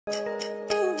Come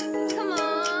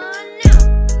on now.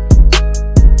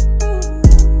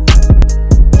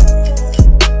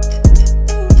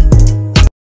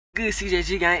 Good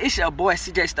CSG gang, it's your boy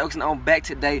CJ Stokes, and I'm back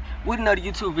today with another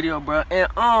YouTube video, bro.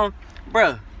 And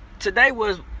bro, today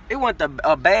wasn't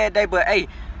a bad day, but hey,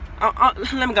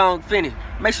 let me go and finish.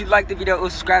 Make sure you like the video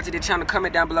or subscribe to the channel,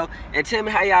 comment down below, and tell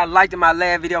me how y'all liked my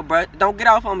last video, bro. Don't get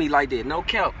off on me like that, no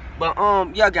cap. But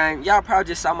yeah, gang, y'all probably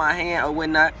just saw my hand or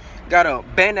whatnot. Got a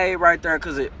band-aid right there,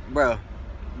 cause it, bro,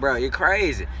 it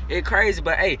crazy.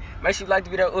 But hey, make sure you like the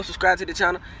video or subscribe to the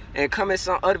channel and comment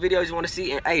some other videos you want to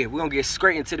see. And hey, we're gonna get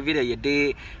straight into the video, you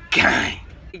dig? Gang.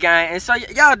 And so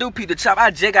y'all do peep the chop.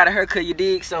 I just got a haircut, you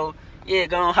dig? So yeah,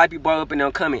 go on, hype your boy up and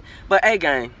then comment. But hey,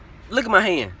 gang, look at my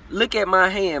hand. Look at my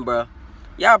hand, bro.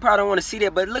 Y'all probably don't want to see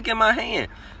that, but look at my hand.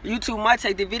 YouTube might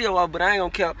take the video off, but I ain't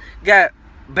gonna care. Got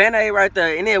band-aid right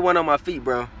there, and then one on my feet,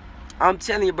 bro. I'm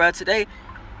telling you, bro, today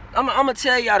I'm gonna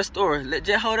tell y'all the story.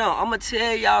 Just hold on. I'm gonna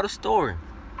tell y'all the story.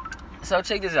 So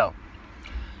check this out.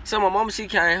 So my mama, she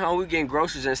came home. We getting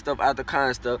groceries and stuff out the car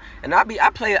and stuff. And I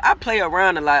play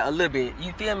around a lot, a little bit.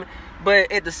 You feel me? But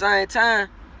at the same time,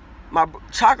 my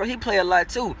chocolate, he play a lot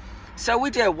too. So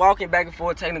we just walking back and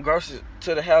forth, taking the groceries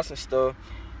to the house and stuff.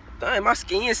 Dang, my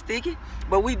skin sticky.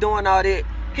 But we doing all that.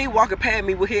 He walking past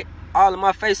me, would hit all in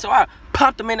my face. So I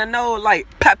popped him in the nose, like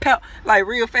pop, pop, like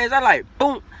real fast. I like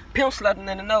boom. Pimp slapped him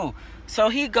in the nose. So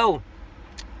he go.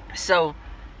 So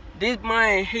this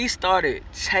man, he started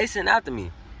chasing after me.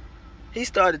 And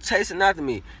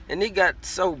it got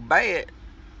so bad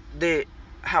that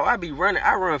how I be running,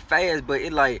 I run fast, but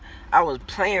it like I was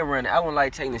playing running. I wasn't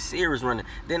like taking it serious running.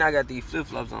 Then I got these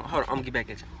flip-flops on. Hold on, I'm gonna get back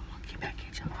at y'all.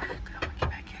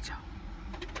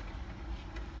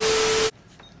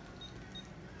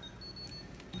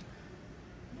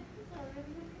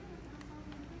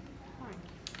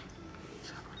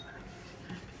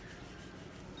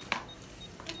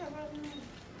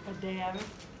 Dab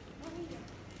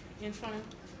in front.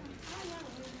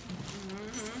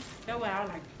 That's why I was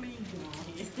like, please get on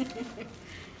here.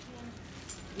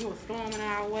 It was storming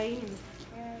our way, and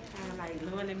I was like,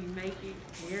 Lord, let me make it.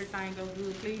 Everything go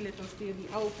good. Please let them still be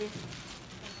open.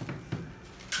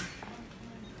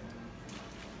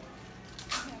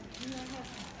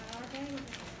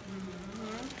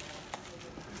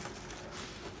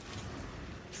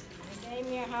 Gave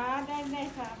me a hard day,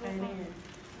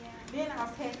 Then I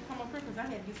was had to come up here because I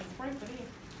had to get some spray for this.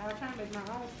 I was trying to make my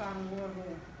own salt and water.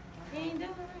 You ain't doing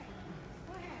right.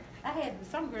 What happened?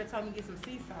 Some girl told me to get some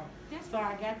sea salt. So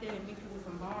I got that and mixed it with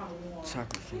some bottled water.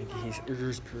 Chocolate finna get his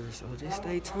ears pierced, so just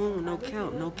stay tuned. No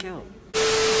count.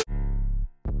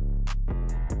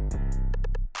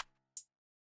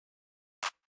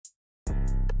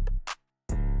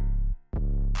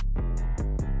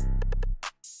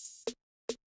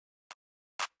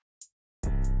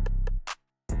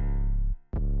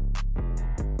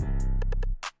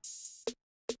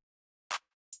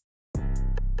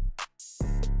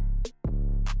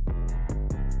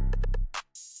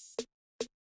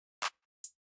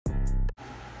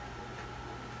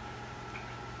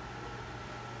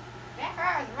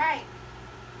 Right.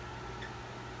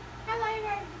 How long you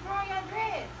been growing your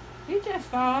dreads? He just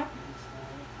started.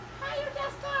 How you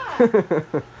just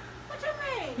started? What you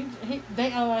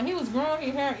mean? He was growing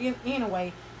his hair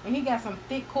anyway, and he got some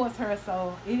thick coarse hair,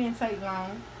 so it didn't take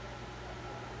long.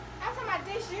 I'm talking about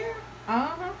this year.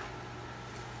 Uh-huh.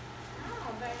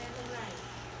 Oh, baby, that's nice.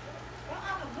 Your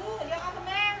uncle good? Your uncle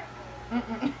married?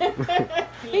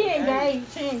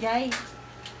 He engaged.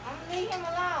 I'm gonna leave him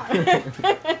alone.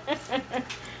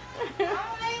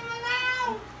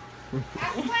 I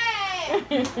swear.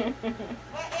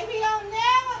 But if he ever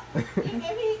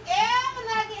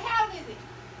not get, how old is he?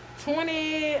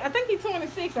 20, I think he's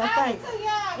 26, I I'm think. too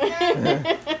young, girl.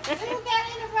 Do you got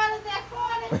any brothers that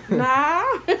 40? No.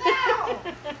 No.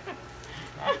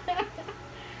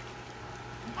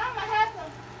 I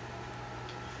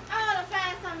want to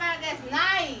find somebody that's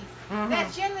nice.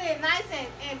 That's generally nice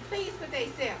and pleased with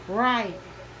themselves. Right.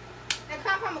 That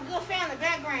come from a good family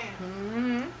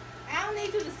background. I don't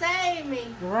need you to save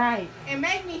me. Right. And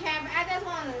make me happy. I just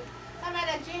want somebody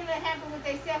that's genuinely happy with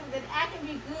themselves, that I can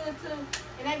be good to,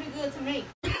 and they be good to me.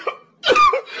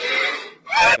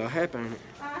 It happened.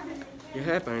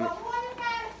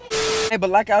 Hey, but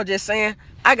like I was just saying,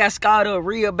 I got scarred up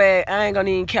real bad. I ain't gonna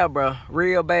even cap, bro.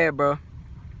 Real bad, bro.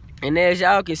 And as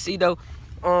y'all can see though,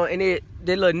 and the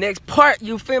little next part,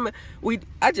 you feel me? We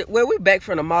back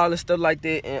from the mall and stuff like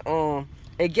that,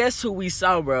 and guess who we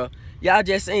saw, bro? Y'all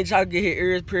just seen y'all get his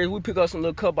ears pierced. We pick up some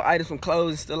little couple items from clothes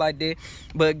and stuff like that.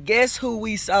 But guess who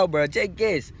we saw, bro? Just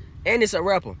guess. And it's a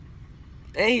rapper.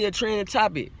 And he a trending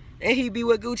topic. And he be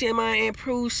with Gucci and my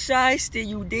improved shiesty,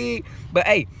 you dig? But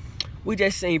hey, we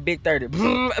just seen Big 30.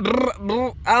 I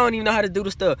don't even know how to do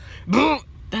the stuff.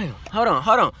 Damn, hold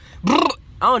on.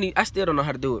 I still don't know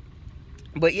how to do it.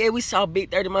 But yeah, we saw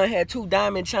Big 30 man had 2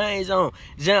 diamond chains on.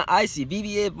 John Icy,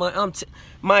 VVS,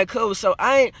 my coach. So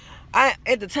I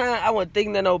at the time I wasn't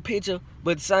thinking of no picture,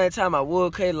 but at the same time I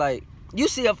would, cause like you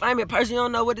see a famous person, you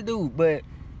don't know what to do. But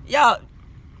y'all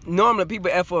normally people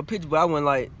ask for a picture, but I wasn't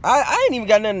like I ain't even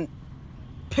got nothing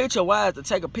picture wise to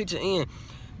take a picture in.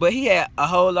 But he had a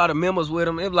whole lot of members with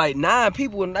him. It was like 9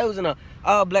 people, and they was in a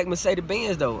all black Mercedes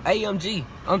Benz though. AMG.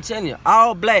 I'm telling you,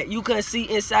 all black. You couldn't see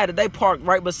inside it. They parked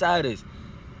right beside us.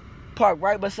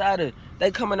 They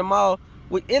come in the mall.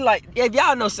 It like, if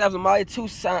y'all know South Mall, it's 2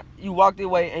 signs. You walk this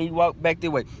way and you walk back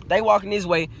this way. They walking this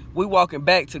way, we walking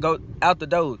back to go out the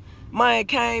door. Man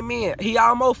came in. He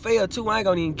almost fell too. I ain't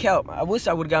gonna even count. I wish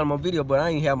I would've got him on video, but I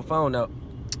ain't have my phone out.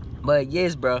 But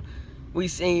yes, bro. We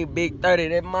seen Big 30.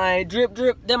 That man drip.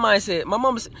 That man said, my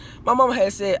mama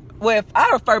had said, well, if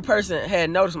I the first person had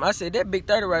noticed him, I said, that Big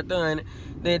 30 right there. And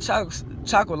then Choc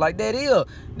was like, that is.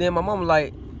 Then my mama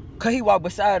like, cause he walked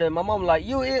beside him. My mom like,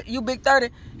 you Big 30?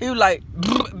 He was like,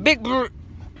 big. I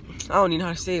don't even know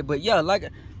how to say it, but yeah, like,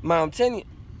 man, I'm telling you,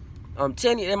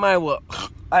 that man was.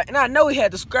 And I know he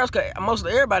had the scraps, cause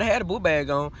mostly everybody had a book bag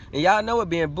on, and y'all know it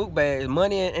being book bags,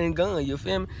 money and gun. You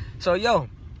feel me? So y'all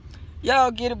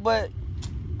get it, but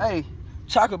hey,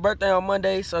 Chocolate birthday on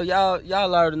Monday, so y'all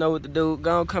already know what to do.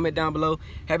 Go on, comment down below.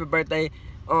 Happy birthday.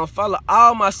 Follow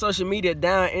all my social media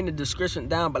down in the description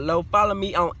down below. Follow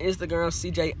me on Instagram,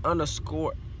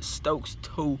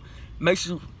 CJ_Stokes2. Make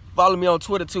sure you follow me on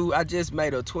Twitter too. I just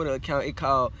made a Twitter account. It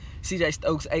called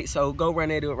CJ_Stokes8. So go run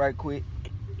that up right quick.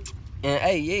 And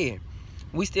hey, yeah,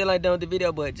 we still ain't done with the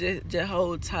video, but just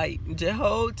hold tight. Just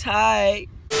hold tight.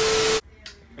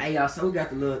 Hey y'all, so we got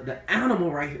the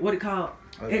animal right here. What it called?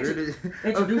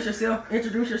 Introduce yourself.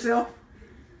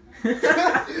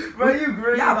 Bro, you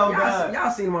great.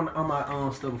 Y'all seen him on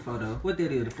my stuff before though. What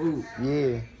that is, the food?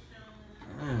 Yeah.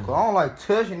 Cause I don't like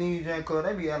touching these junk, cause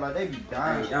they be acting like they be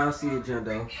dying. Y'all see the junk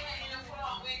though.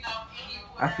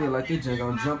 I feel like this junk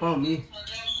gonna jump on me.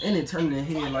 And then turn their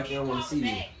head like they don't wanna see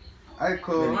me. Hey,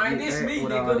 cuz. Man, this me,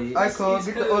 nigga. Hey, cuz,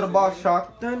 get the other box,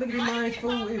 Shock. Damn, look at this man's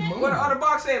food. Where the other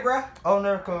box at, bro? Oh,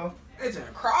 there, cuz. It's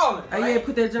just crawling. Hey, yeah,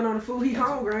 put that junk on the food. He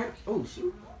hungry, ain't? Oh,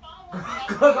 shoot.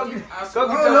 Go get the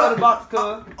other box,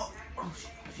 cuz. Oh,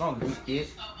 shit. Don't get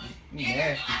this. You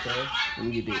nasty, cuz. Let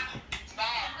me get that.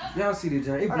 Y'all see the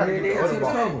junk? It gotta bred get the there other to the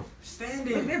box. cover.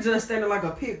 Standing. They're just standing like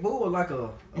a pit bull, like a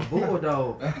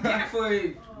bulldog. Get it for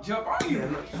it jump on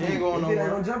you. She ain't going If it ain't nowhere.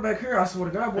 gonna jump back here, I swear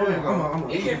to God,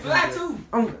 boy. It can fly too.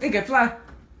 It can fly.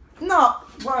 No.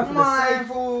 Why for the My same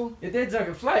fool. If that junk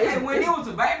can fly, Hey, when it was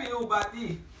a baby, it was about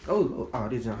this. oh,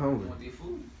 this junk hungry. Want this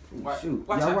food? Oh, shoot.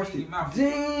 Watch Y'all out watch in your it. mouth.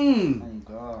 Dang.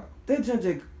 Oh, God. That junk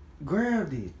just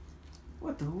grabbed it.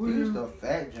 What the These world? the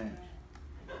fat junk.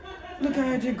 Look how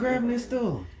I just grabbing this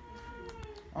stuff.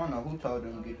 I don't know who told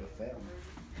them to get the fat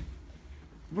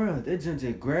one. Bruh, that junk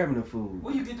just grabbing the food.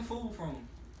 Where you get the food from?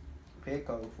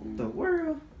 Petco food. The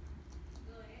world?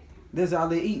 That's all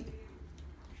they eat.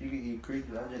 She can eat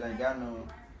creatures. I just ain't got no.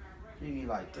 She eat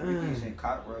like turkeys and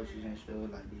cockroaches and stuff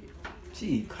like that. She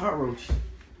eat cockroach.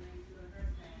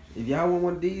 If y'all want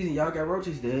one of these and y'all got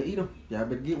roaches, they'll eat them. Y'all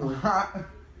better get one.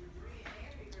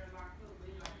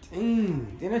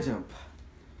 Dang, then that jump.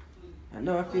 I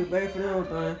know I feel bad for them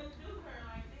thing.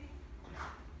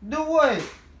 Do what?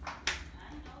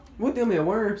 What them are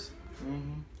worms?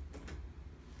 Mm-hmm.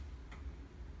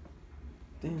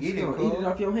 Damn, Get she it, gonna eat it cuz.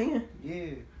 off your hand? Yeah,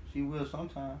 she will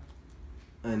sometime.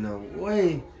 Ain't no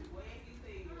way.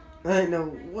 Ain't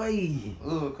no way.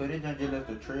 Ugh, cause it just left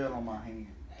a trail on my hand.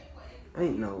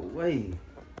 Ain't no way.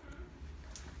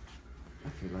 I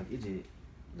feel like it just.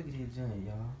 Look at that giant,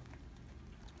 y'all.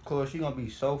 Cause she gonna be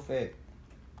so fat.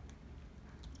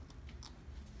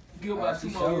 Give about 2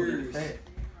 She more so years. fat.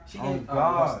 She Oh, ain't-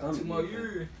 God. my 2 stomach more get fat.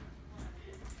 years.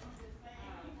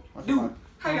 What's Dude, my-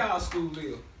 how y'all school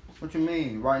live? What you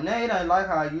mean? Right now it ain't like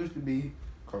how it used to be.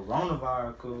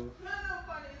 Coronavirus, cuz.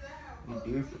 It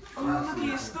different. Oh, look at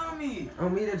your stomach. Oh,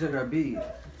 me, that junk got big. Well,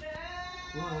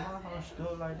 why her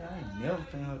stuff like that? I ain't never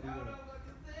seen her do that.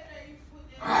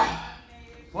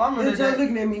 Well, I That remember junk that.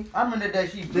 looking at me. I remember that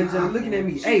she. That junk looking at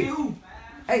me. She Hey, did who?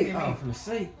 hey, me. I'm finna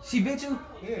say. She bit you?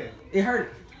 Yeah. It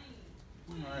hurt.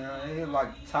 It like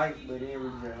tight, but it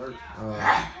really just hurt.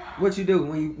 What you do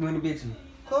when it bit you?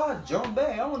 Cause I jumped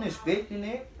back. I wasn't expecting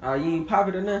it. You ain't pop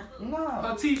it or nothing? No.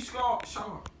 Her teeth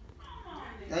sharp.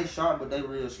 They sharp, but they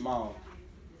real small.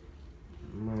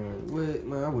 Man, what?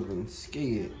 Man, I would've been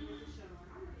scared.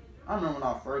 I remember when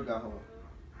I first got her.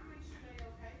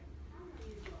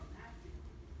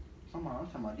 I'm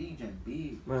talking about these just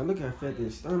big. Man, look how fat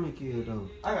this stomach is, though.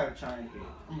 I gotta change it.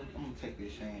 I'm gonna take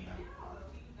this shame out.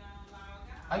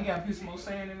 I got a piece of more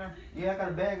sand in there. Yeah, I got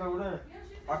a bag over there.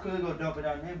 I could go dump it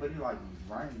out there, but it's like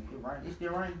raining. It's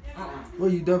still raining. Where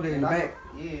you dump it in the back?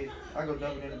 Yeah, I go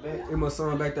dump it in the back. It must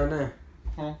someone back there now.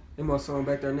 Huh? It must someone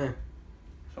back there now.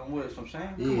 Some what? Some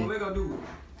sand? Yeah. Come on, let's go do it.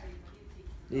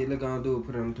 Yeah, look on do it,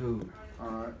 put it on the tube.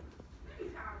 Alright.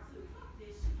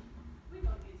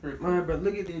 Man, but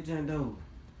look at that Jen though.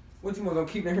 What you want gonna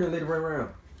keep in here and let it run around?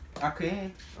 I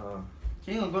can.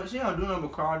 She ain't gonna do nothing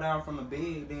but crawl down from the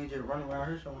bed, then just run around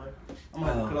here somewhere. I'm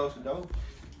gonna close the door.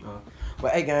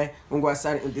 But hey gang, I'm gonna go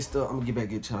outside and eat this stuff. I'm gonna get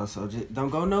back at y'all, so just don't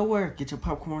go nowhere. Get your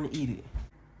popcorn and eat it.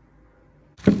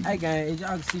 Hey gang, as y'all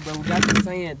can see, bro, we got the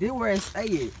sand. This where it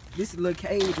stay at. This is a little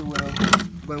cage or whatever.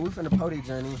 But we finna pour that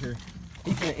joint in here.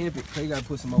 He finna imp it, cause you gotta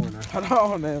put some more in there.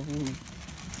 Hold on, man.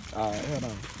 Alright, hold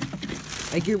on.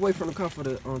 Hey, get away from the car for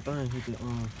the thing. Hit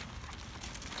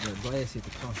the glass hit the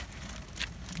car.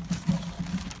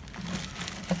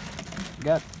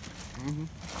 Got it.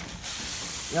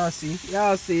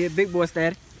 Y'all see it. Big boy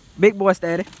static. Big boy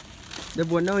static. That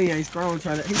boy know he ain't strong. He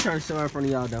trying to show out in front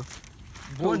of y'all though.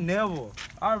 Boy, never.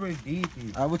 I already did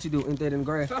it. Alright, what you do? Ain't that in the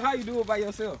grass? So how you do it by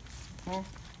yourself? Huh?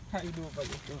 How you do it by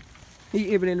yourself?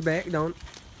 He even in the back, don't?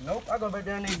 Nope, I go back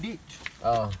down that ditch.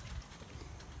 Oh.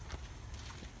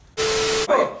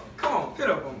 Hey, come on, hit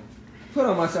up on me. Put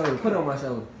on my shoulder. Put on my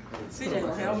shoulder. CJ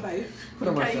gonna help, baby. Put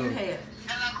on my Okay, you shoulder. have.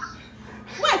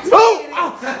 What? Oh!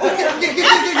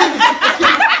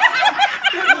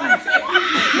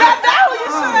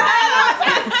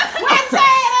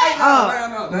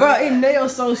 Bro, it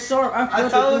nails so sharp. I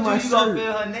felt it through my you gonna shirt.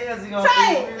 feel her nails. You gonna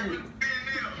feel weird.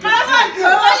 That's like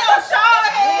good. Why your shawl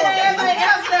head and everybody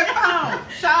else that come?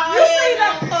 Shawl head.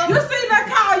 You see that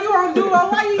car you on duo?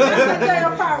 Why you just a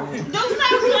damn phone? Do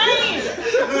stop playing.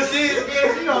 She's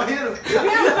scared. She gonna hit him.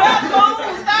 Stop.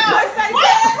 What say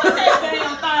Put that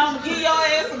damn thumb. Give your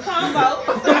ass some combo.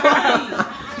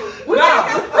 We that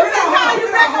car you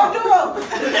back on duo?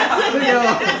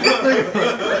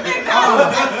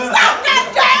 Stop that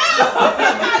damn!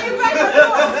 Car you back on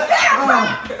duo?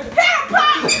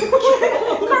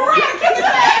 Karate kick his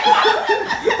ass!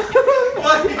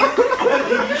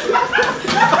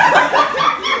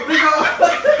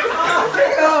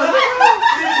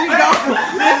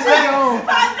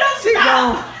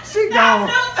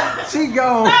 She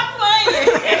gone. Stop playing.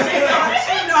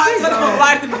 She know I took my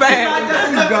light in the bag.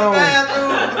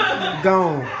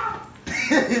 Gone.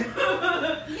 Get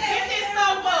this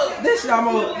notebook. This shit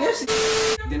almost.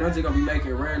 Then I'm just gonna be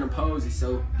making random poses.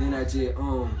 So then I just you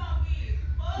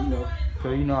know.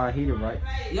 Cause you know I hit it right.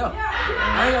 Yo,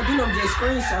 I ain't gonna do nothing. Just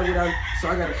screenshot without. So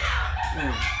I gotta.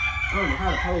 Man, I don't know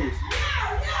how to pose.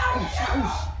 Oh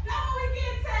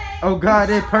shit. Oh God,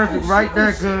 that's perfect right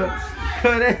there, cuz.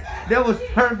 That was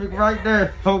perfect right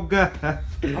there. Oh God.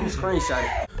 I'm gonna screenshot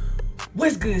it.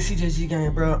 What's good,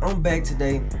 CSGANG, bro? I'm back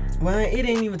today. Well, it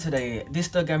ain't even today. This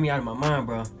stuff got me out of my mind,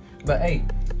 bro. But hey,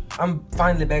 I'm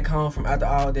finally back home from after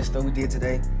all this stuff we did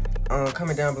today.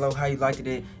 Comment down below how you liked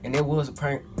it, and there was a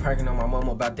pranking on my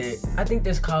mama about that. I think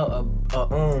that's called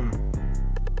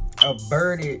a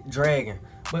birded dragon.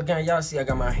 But gang, y'all see I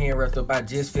got my hand wrapped up. I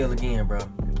just fell again, bro.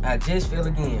 I just fell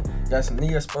again. Got some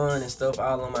Neospun and stuff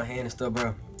all on my hand and stuff,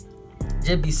 bro.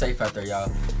 Just be safe out there,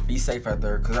 y'all. Be safe out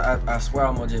there, cause I swear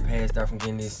I'm gonna just pass out from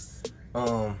getting this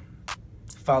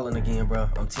falling again, bro.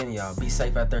 I'm telling y'all, be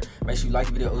safe out there. Make sure you like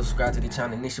the video, subscribe to the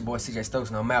channel. And this your boy CJ Stokes,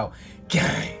 and I'm out.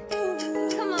 Gang.